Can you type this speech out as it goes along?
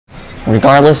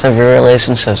Regardless of your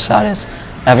relationship status,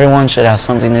 everyone should have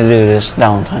something to do this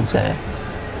Valentine's Day.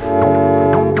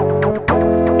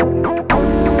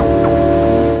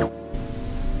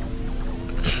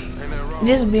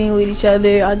 Just being with each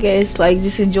other, I guess, like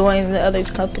just enjoying the other's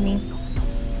company.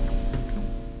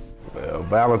 Well,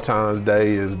 Valentine's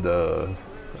Day is the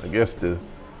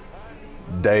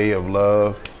day of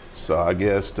love. So I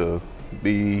guess to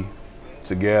be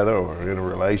together or in a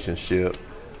relationship,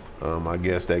 I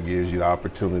guess that gives you the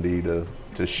opportunity to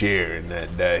share in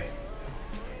that day.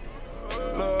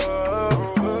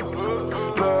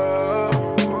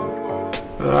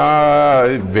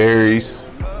 It varies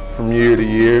from year to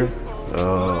year.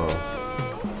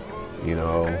 You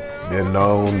know, been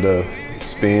known to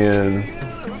spend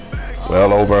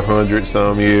well over 100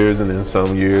 some years, and then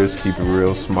some years keep it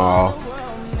real small.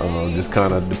 Just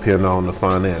kind of depend on the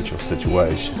financial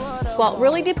situation. Well, it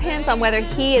really depends on whether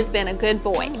he has been a good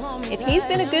boy. If he's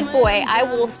been a good boy, I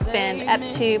will spend up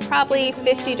to probably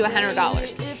 $50 to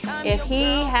 $100. If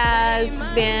he has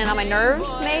been on my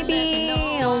nerves,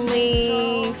 maybe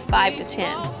only 5 to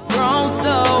 10.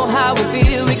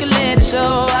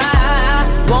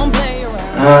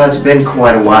 It's been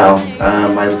quite a while.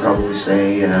 I would probably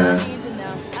say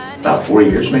about 4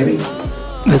 years maybe.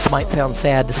 This might sound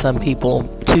sad to some people.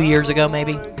 2 years ago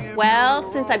maybe? Well,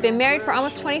 since I've been married for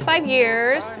almost 25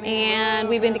 years and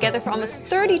we've been together for almost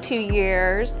 32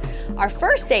 years, our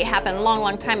first date happened a long,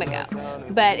 long time ago.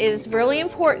 But it is really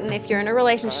important if you're in a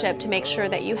relationship to make sure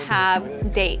that you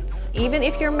have dates. Even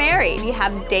if you're married, you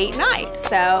have date night.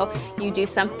 So you do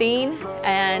something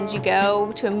and you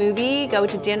go to a movie, go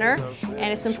to dinner,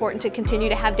 and it's important to continue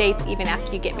to have dates even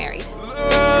after you get married.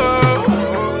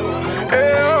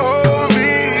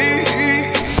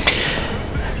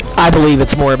 I believe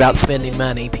it's more about spending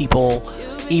money. People,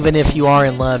 even if you are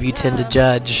in love, you tend to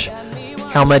judge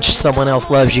how much someone else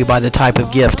loves you by the type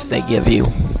of gift they give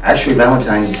you. Actually,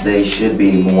 Valentine's Day should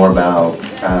be more about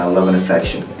love and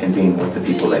affection and being with the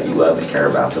people that you love and care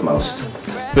about the most.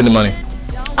 Spending money.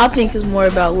 I think it's more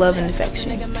about love and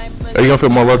affection. Are you gonna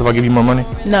feel more loved if I give you more money?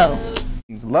 No.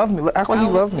 Love me. Act like you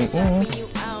love me.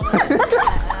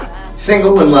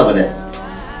 Single and loving it.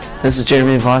 This is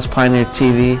Jeremy Voss, Pioneer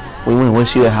TV. We want to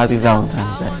wish you a happy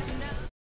Valentine's Day.